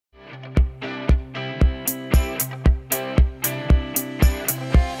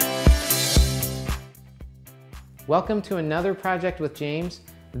Welcome to another project with James.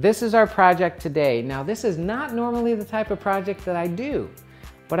 This is our project today. Now this is not normally the type of project that I do,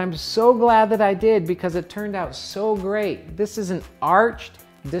 but I'm so glad that I did because it turned out so great. This is an arched,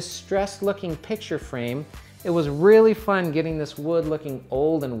 distressed looking picture frame. It was really fun getting this wood looking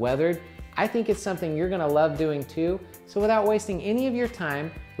old and weathered. I think it's something you're gonna love doing too. So without wasting any of your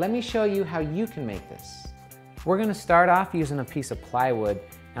time, let me show you how you can make this. We're gonna start off using a piece of plywood.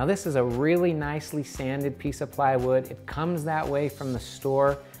 Now this is a really nicely sanded piece of plywood. It comes that way from the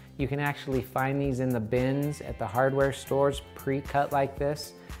store. You can actually find these in the bins at the hardware stores, pre-cut like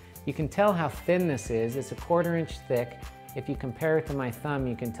this. You can tell how thin this is. It's a 1/4 inch thick. If you compare it to my thumb,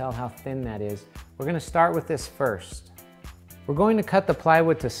 you can tell how thin that is. We're gonna start with this first. We're going to cut the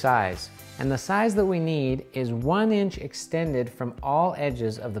plywood to size, and the size that we need is 1 inch extended from all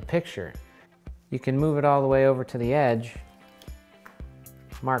edges of the picture. You can move it all the way over to the edge,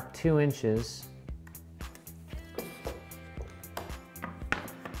 mark 2 inches,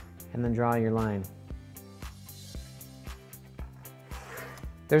 and then draw your line.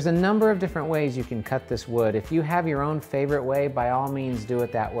 There's a number of different ways you can cut this wood. If you have your own favorite way, by all means do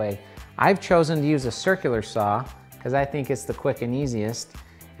it that way. I've chosen to use a circular saw because I think it's the quick and easiest.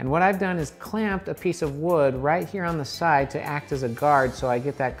 And what I've done is clamped a piece of wood right here on the side to act as a guard so I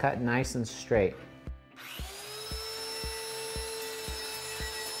get that cut nice and straight.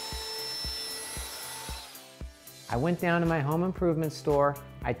 I went down to my home improvement store.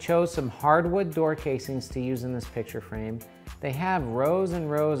 I chose some hardwood door casings to use in this picture frame. They have rows and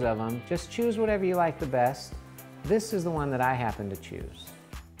rows of them. Just choose whatever you like the best. This is the one that I happen to choose.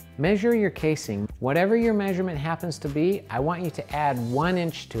 Measure your casing. Whatever your measurement happens to be, I want you to add 1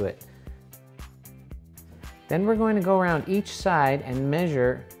 inch to it. Then we're going to go around each side and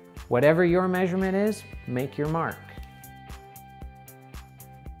measure whatever your measurement is, make your mark.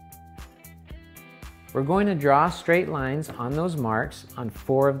 We're going to draw straight lines on those marks on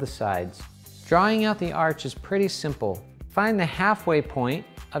 4 of the sides. Drawing out the arch is pretty simple. Find the halfway point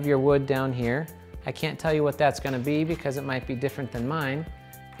of your wood down here. I can't tell you what that's going to be because it might be different than mine.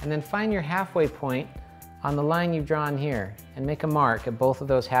 And then find your halfway point on the line you've drawn here and make a mark at both of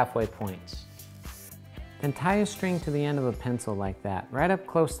those halfway points. Then tie a string to the end of a pencil like that, right up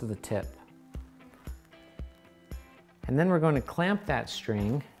close to the tip. And then we're going to clamp that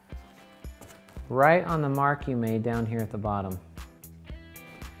string right on the mark you made down here at the bottom.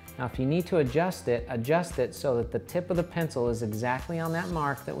 Now if you need to adjust it so that the tip of the pencil is exactly on that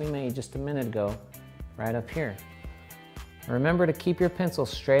mark that we made just a minute ago, right up here. Remember to keep your pencil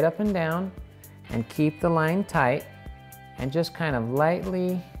straight up and down and keep the line tight and just kind of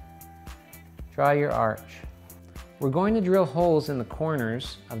lightly draw your arch. We're going to drill holes in the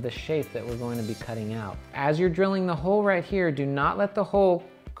corners of the shape that we're going to be cutting out. As you're drilling the hole right here, do not let the hole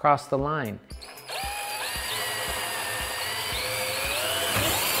cross the line.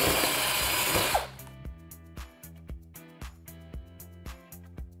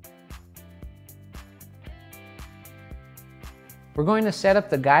 We're going to set up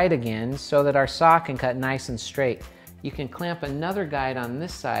the guide again so that our saw can cut nice and straight. You can clamp another guide on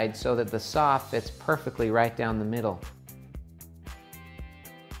this side so that the saw fits perfectly right down the middle.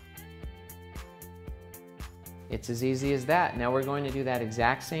 It's as easy as that. Now we're going to do that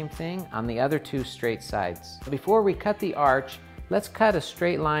exact same thing on the other 2 straight sides. Before we cut the arch, let's cut a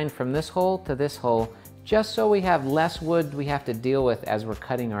straight line from this hole to this hole, just so we have less wood we have to deal with as we're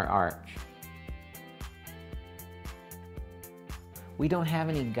cutting our arch. We don't have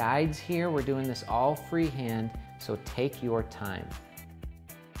any guides here. We're doing this all freehand, so take your time.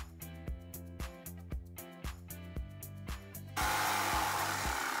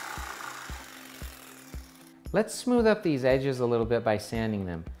 Let's smooth up these edges a little bit by sanding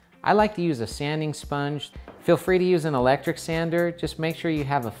them. I like to use a sanding sponge. Feel free to use an electric sander. Just make sure you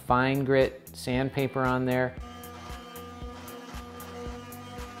have a fine grit sandpaper on there.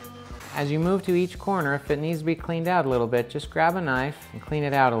 As you move to each corner, if it needs to be cleaned out a little bit, just grab a knife and clean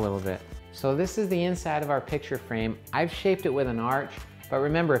it out a little bit. So this is the inside of our picture frame. I've shaped it with an arch, but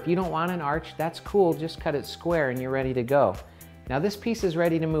remember, if you don't want an arch, that's cool. Just cut it square and you're ready to go. Now this piece is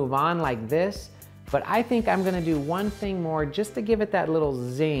ready to move on like this, but I think I'm gonna do one thing more just to give it that little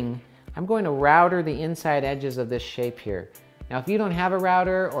zing. I'm going to router the inside edges of this shape here. Now if you don't have a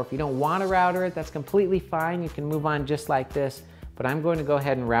router or if you don't want to router it, that's completely fine. You can move on just like this. But I'm going to go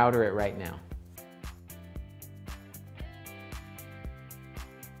ahead and router it right now.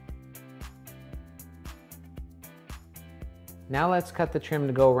 Now let's cut the trim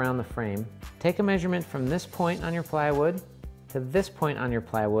to go around the frame. Take a measurement from this point on your plywood to this point on your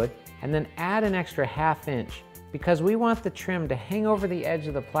plywood, and then add an extra 1/2 inch because we want the trim to hang over the edge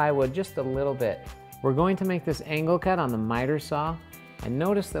of the plywood just a little bit. We're going to make this angle cut on the miter saw, and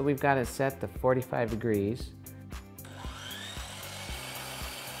notice that we've got it set to 45 degrees.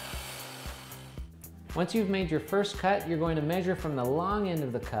 Once you've made your first cut, you're going to measure from the long end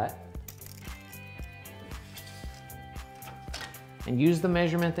of the cut and use the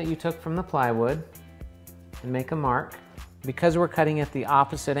measurement that you took from the plywood and make a mark. Because we're cutting at the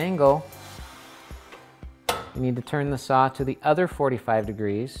opposite angle, you need to turn the saw to the other 45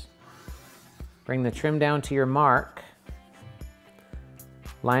 degrees. Bring the trim down to your mark.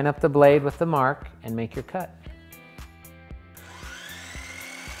 Line up the blade with the mark and make your cut.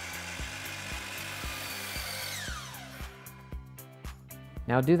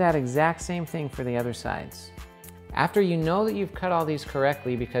 Now do that exact same thing for the other sides. After you know that you've cut all these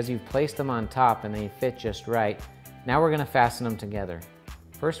correctly because you've placed them on top and they fit just right, now we're going to fasten them together.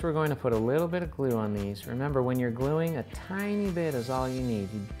 First, we're going to put a little bit of glue on these. Remember, when you're gluing, a tiny bit is all you need.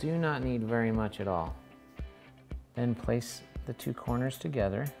 You do not need very much at all. Then place the two corners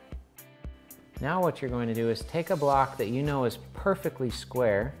together. Now what you're going to do is take a block that you know is perfectly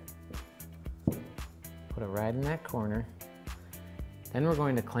square, put it right in that corner, then we're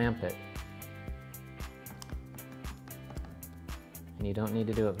going to clamp it. And you don't need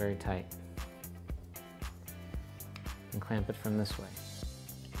to do it very tight. And clamp it from this way.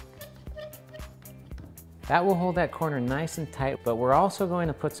 That will hold that corner nice and tight, but we're also going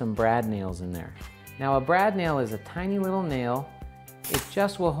to put some brad nails in there. Now a brad nail is a tiny little nail. It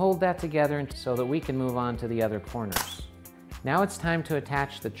just will hold that together so that we can move on to the other corners. Now it's time to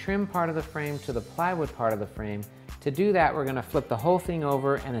attach the trim part of the frame to the plywood part of the frame. To do that, we're going to flip the whole thing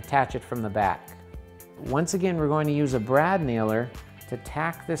over and attach it from the back. Once again, we're going to use a brad nailer to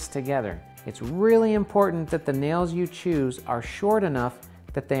tack this together. It's really important that the nails you choose are short enough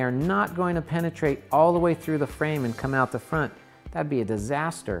that they are not going to penetrate all the way through the frame and come out the front. That'd be a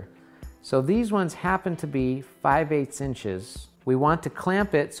disaster. So these ones happen to be 5/8 inches. We want to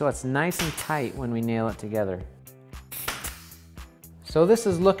clamp it so it's nice and tight when we nail it together. So this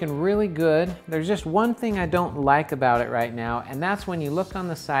is looking really good. There's just one thing I don't like about it right now, and that's when you look on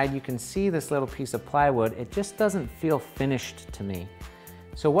the side, you can see this little piece of plywood. It just doesn't feel finished to me.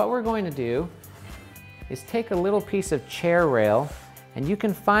 So what we're going to do is take a little piece of chair rail, and you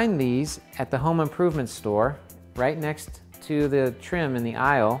can find these at the home improvement store right next to the trim in the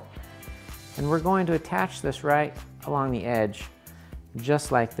aisle. And we're going to attach this right along the edge,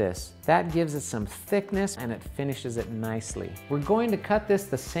 just like this. That gives it some thickness and it finishes it nicely. We're going to cut this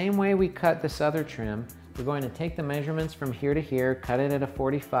the same way we cut this other trim. We're going to take the measurements from here to here, cut it at a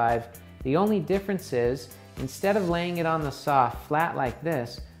 45. The only difference is, instead of laying it on the saw flat like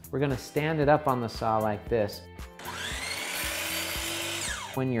this, we're going to stand it up on the saw like this.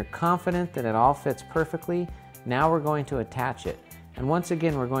 When you're confident that it all fits perfectly, now we're going to attach it. And once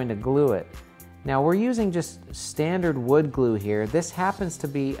again, we're going to glue it. Now we're using just standard wood glue here. This happens to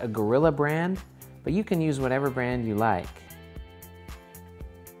be a Gorilla brand, but you can use whatever brand you like.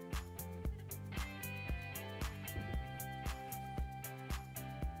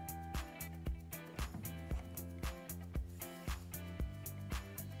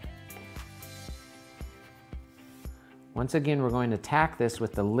 Once again, we're going to tack this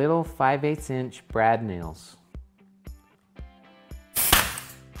with the little 5/8 inch brad nails.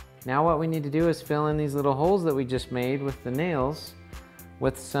 Now what we need to do is fill in these little holes that we just made with the nails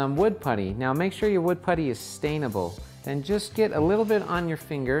with some wood putty. Now make sure your wood putty is stainable. Then just get a little bit on your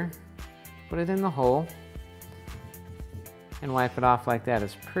finger, put it in the hole, and wipe it off like that.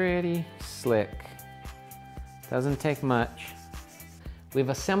 It's pretty slick. Doesn't take much. We've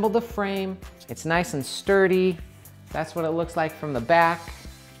assembled the frame. It's nice and sturdy. That's what it looks like from the back.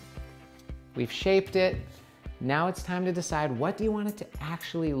 We've shaped it. Now it's time to decide, what do you want it to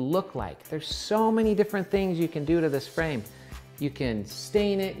actually look like? There's so many different things you can do to this frame. You can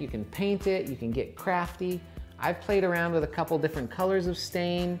stain it, you can paint it, you can get crafty. I've played around with a couple different colors of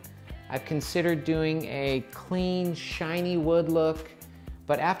stain. I've considered doing a clean, shiny wood look.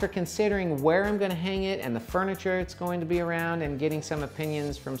 But after considering where I'm going to hang it and the furniture it's going to be around and getting some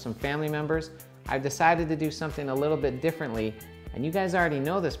opinions from some family members, I've decided to do something a little bit differently. And you guys already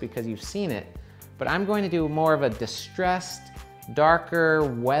know this because you've seen it. But I'm going to do more of a distressed, darker,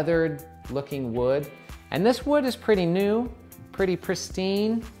 weathered looking wood. And this wood is pretty new, pretty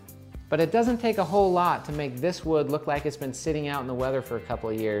pristine, but it doesn't take a whole lot to make this wood look like it's been sitting out in the weather for a couple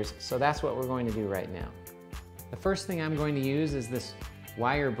of years. So that's what we're going to do right now. The first thing I'm going to use is this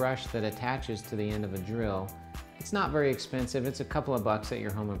wire brush that attaches to the end of a drill. It's not very expensive. It's a couple of bucks at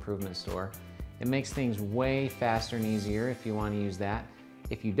your home improvement store. It makes things way faster and easier if you want to use that.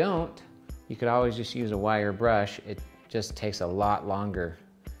 If you don't, you could always just use a wire brush. It just takes a lot longer.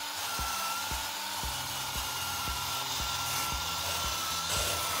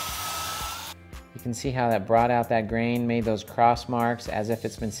 You can see how that brought out that grain, made those cross marks as if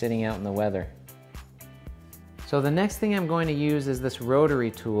it's been sitting out in the weather. So the next thing I'm going to use is this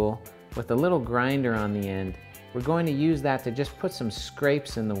rotary tool with a little grinder on the end. We're going to use that to just put some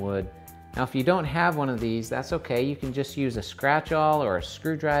scrapes in the wood. Now if you don't have one of these, that's okay. You can just use a scratch-awl or a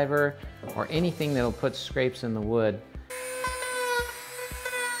screwdriver or anything that'll put scrapes in the wood.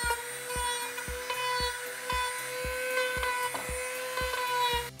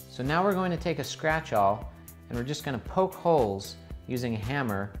 So now we're going to take a scratch-awl and we're just going to poke holes using a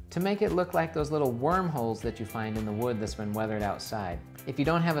hammer to make it look like those little wormholes that you find in the wood that's been weathered outside. If you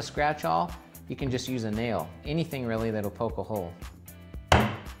don't have a scratch-awl, you can just use a nail. Anything really that'll poke a hole.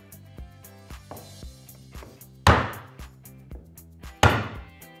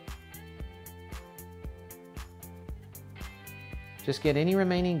 Just get any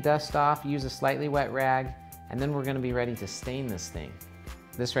remaining dust off, use a slightly wet rag, and then we're going to be ready to stain this thing.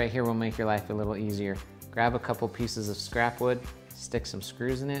 This right here will make your life a little easier. Grab a couple pieces of scrap wood, stick some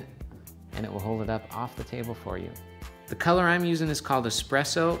screws in it, and it will hold it up off the table for you. The color I'm using is called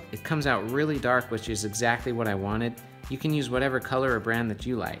Espresso. It comes out really dark, which is exactly what I wanted. You can use whatever color or brand that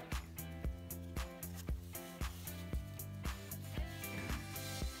you like.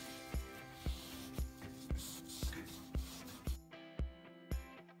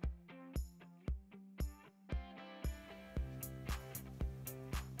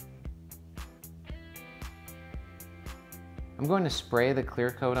 I'm going to spray the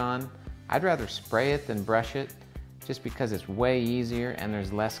clear coat on. I'd rather spray it than brush it, just because it's way easier and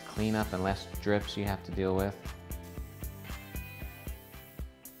there's less cleanup and less drips you have to deal with.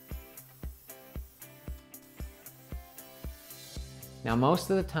 Now most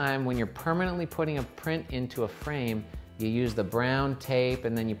of the time when you're permanently putting a print into a frame, you use the brown tape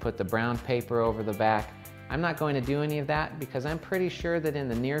and then you put the brown paper over the back. I'm not going to do any of that because I'm pretty sure that in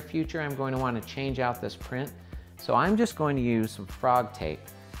the near future I'm going to want to change out this print. So I'm just going to use some frog tape.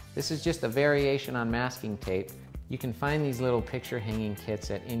 This is just a variation on masking tape. You can find these little picture hanging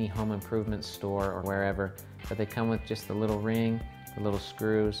kits at any home improvement store or wherever, but they come with just the little ring, the little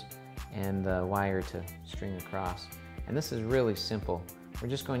screws, and the wire to string across. And this is really simple. We're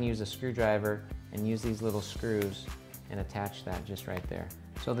just going to use a screwdriver and use these little screws and attach that just right there.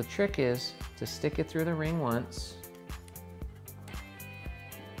 So the trick is to stick it through the ring once,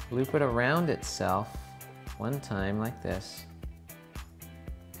 loop it around itself one time like this,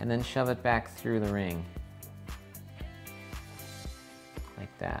 and then shove it back through the ring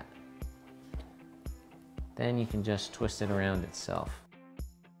like that. Then you can just twist it around itself.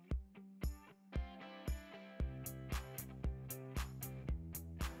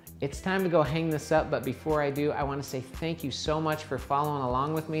 It's time to go hang this up, but before I do, I want to say thank you so much for following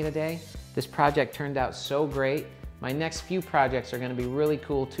along with me today. This project turned out so great. My next few projects are going to be really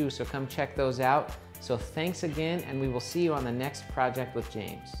cool too, so come check those out. So thanks again, and we will see you on the next project with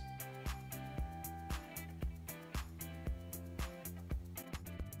James.